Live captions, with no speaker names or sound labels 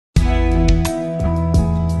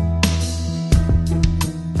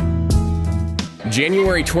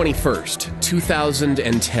January 21st,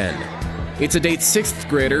 2010. It's a date 6th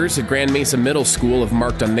graders at Grand Mesa Middle School have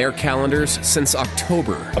marked on their calendars since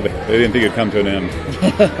October. They didn't think it'd come to an end.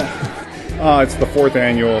 It's the 4th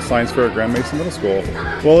annual Science Fair at Grand Mesa Middle School.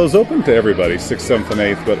 Well, it was open to everybody, 6th, 7th, and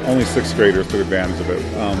 8th, but only 6th graders took advantage of it.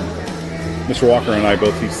 Mr. Walker and I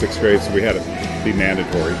both teach 6th grade, so we had it be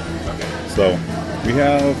mandatory. So we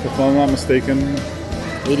have, if I'm not mistaken,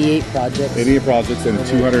 88 projects. 88 projects and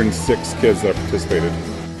 206 kids that participated.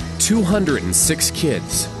 206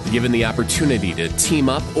 kids given the opportunity to team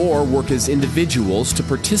up or work as individuals to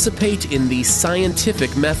participate in the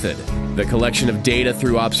scientific method, the collection of data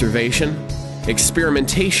through observation,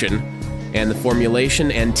 experimentation, and the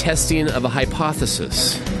formulation and testing of a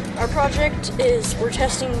hypothesis. Our project is we're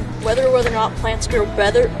testing whether or not plants grow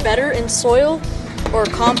better in soil or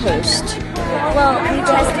compost. Well, we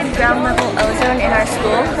tested ground level ozone in our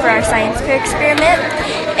school for our science fair experiment,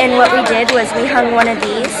 and what we did was we hung one of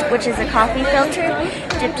these, which is a coffee filter,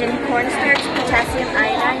 dipped in cornstarch, potassium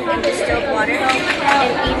iodine, and distilled water in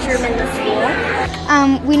each room in the school.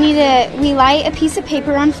 We light a piece of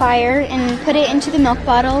paper on fire and put it into the milk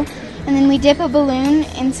bottle, and then we dip a balloon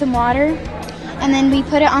in some water, and then we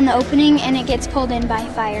put it on the opening and it gets pulled in by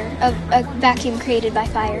fire, a vacuum created by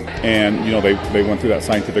fire. And, you know, they went through that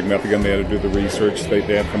scientific method again. They had to do the research. They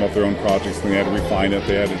had to come up with their own projects, and they had to refine it.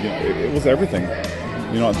 They had to, you know, it was everything.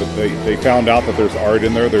 You know, they found out that there's art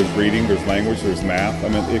in there, there's reading, there's language, there's math. I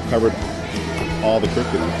mean, it covered all the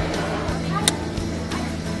curriculum.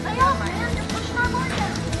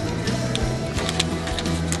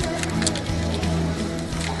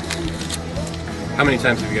 How many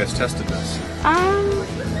times have you guys tested this? A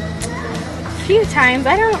few times.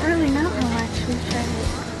 I don't really know how much we've tried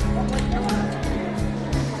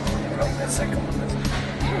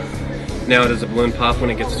it. Now, does the balloon pop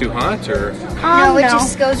when it gets too hot, or? No, it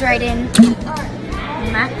just goes right in.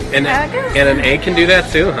 And an egg can do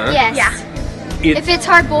that too, huh? Yes. Yeah. If it's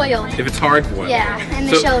hard boiled. If it's hard boiled. Yeah, and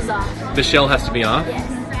the shell's off. The shell has to be off? Yes.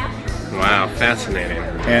 Wow, fascinating.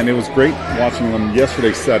 And it was great watching them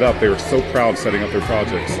yesterday set up. They were so proud setting up their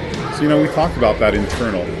projects. So, you know, we talked about that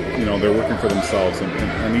internal. You know, they're working for themselves,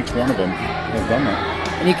 and each one of them has done that.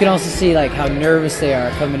 And you can also see like how nervous they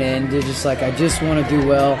are coming in. They're just like, I just want to do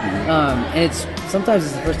well. And sometimes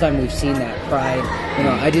it's the first time we've seen that pride. You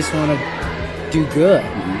know, I just want to do good.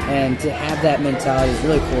 And to have that mentality is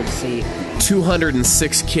really cool to see.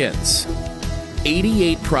 206 kids,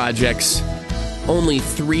 88 projects, only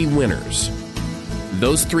 3 winners.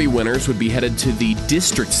 Those 3 winners would be headed to the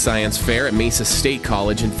District Science Fair at Mesa State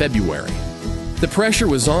College in February. The pressure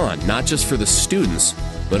was on, not just for the students,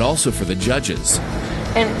 but also for the judges.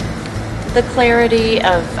 And the clarity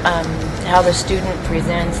of how the student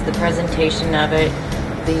presents, the presentation of it,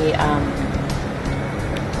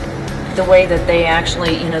 the way that they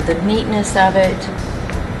actually, you know, the neatness of it,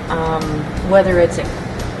 whether it's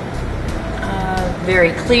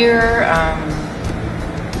very clear,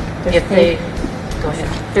 if they, go ahead.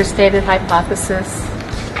 Their stated hypothesis,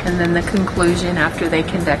 and then the conclusion after they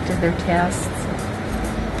conducted their tests.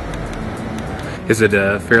 Is it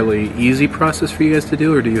a fairly easy process for you guys to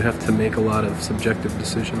do, or do you have to make a lot of subjective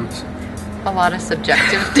decisions? A lot of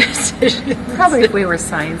subjective decisions. Probably if we were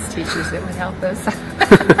science teachers, it would help us.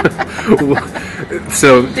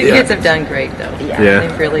 So the kids have done great, though. Yeah.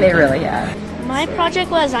 They really have. My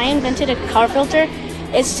project was I invented a car filter.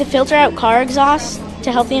 It's to filter out car exhaust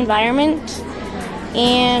to help the environment,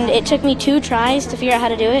 and it took me 2 tries to figure out how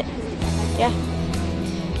to do it. Yeah.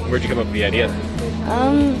 Where'd you come up with the idea?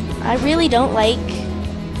 I really don't like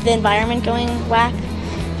the environment going whack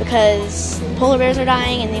because polar bears are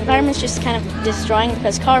dying and the environment's just kind of destroying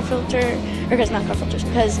because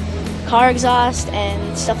because car exhaust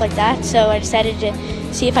and stuff like that. So I decided to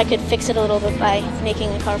see if I could fix it a little bit by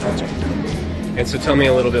making a car filter. And so tell me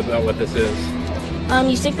a little bit about what this is.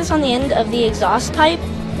 You stick this on the end of the exhaust pipe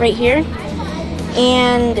right here,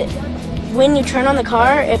 and when you turn on the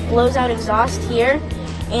car, it blows out exhaust here,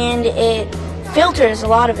 and it filters a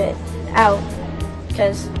lot of it out,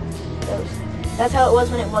 because that's how it was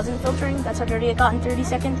when it wasn't filtering. That's how dirty it got in 30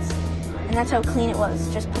 seconds, and that's how clean it was,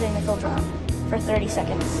 just putting the filter on for 30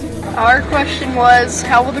 seconds. Our question was,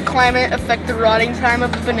 how will the climate affect the rotting time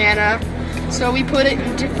of a banana? So we put it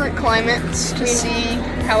in different climates to see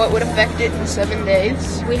how it would affect it in 7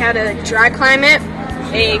 days. We had a dry climate,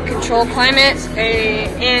 a controlled climate,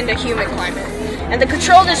 and a humid climate. And the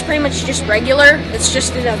controlled is pretty much just regular. It's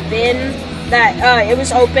just in a bin that it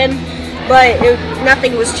was open, but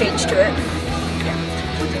nothing was changed to it.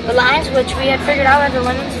 The lines, which we had figured out are the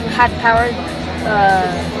lemons who had powered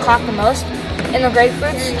the clock the most, and the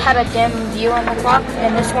grapefruits had a dim view on the clock,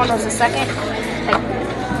 and this one was the second.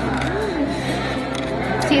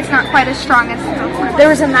 See, it's not quite as strong as the There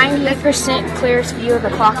was a 98% clearest view of the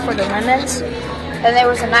clock for the lemons, and there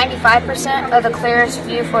was a 95% of the clearest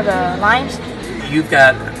view for the limes. You've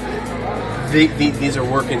got these are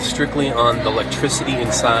working strictly on the electricity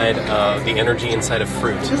inside of the energy inside of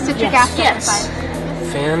fruit. The citric acid inside.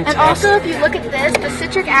 Fantastic. And also, if you look at this, the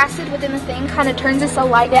citric acid within the thing kind of turns this a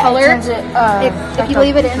light color. It turns it, if you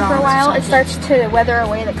leave it in for a while, it starts to weather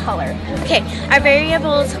away the color. Okay, our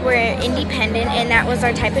variables were independent, and that was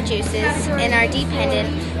our type of juices, and our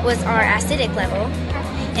dependent was our acidic level.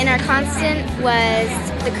 And our constant was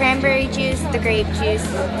the cranberry juice, the grape juice,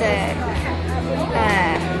 the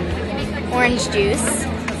orange juice,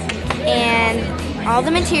 and all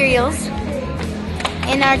the materials.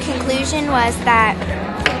 And our conclusion was that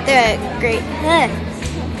the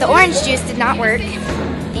orange juice did not work,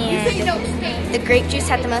 and the grape juice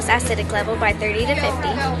had the most acidic level by 30 to 50,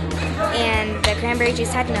 and the cranberry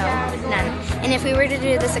juice had none. And if we were to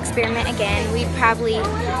do this experiment again, we'd probably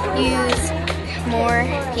use more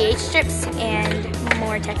pH strips and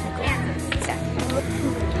more technical stuff.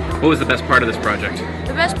 What was the best part of this project?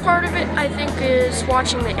 The best part of it, I think, is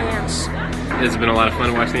watching the ants. Has it been a lot of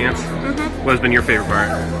fun watching the ants? Mm-hmm. What has been your favorite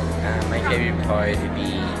part? My favorite part would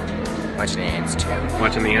be watching the ants too.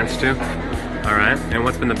 Watching the ants too? Alright. And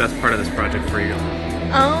what's been the best part of this project for you?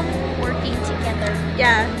 Working together.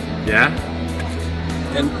 Yeah. Yeah?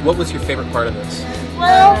 And what was your favorite part of this?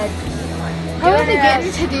 Well, probably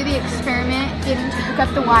getting to do the experiment, getting to hook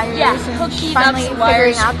up the wires, and finally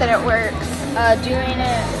figuring out that it works. Doing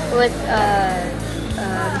it with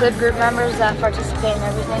good group members that participate in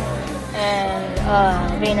everything,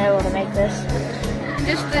 and being able to make this.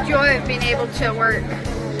 Just the joy of being able to work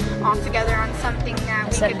all together on something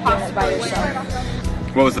that we could possibly win.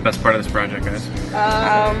 What was the best part of this project, guys?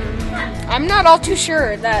 I'm not all too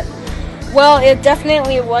sure that. Well, it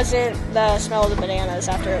definitely wasn't the smell of the bananas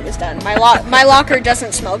after it was done. My locker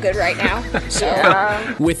doesn't smell good right now. So.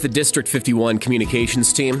 With the District 51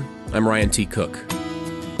 communications team, I'm Ryan T. Cook.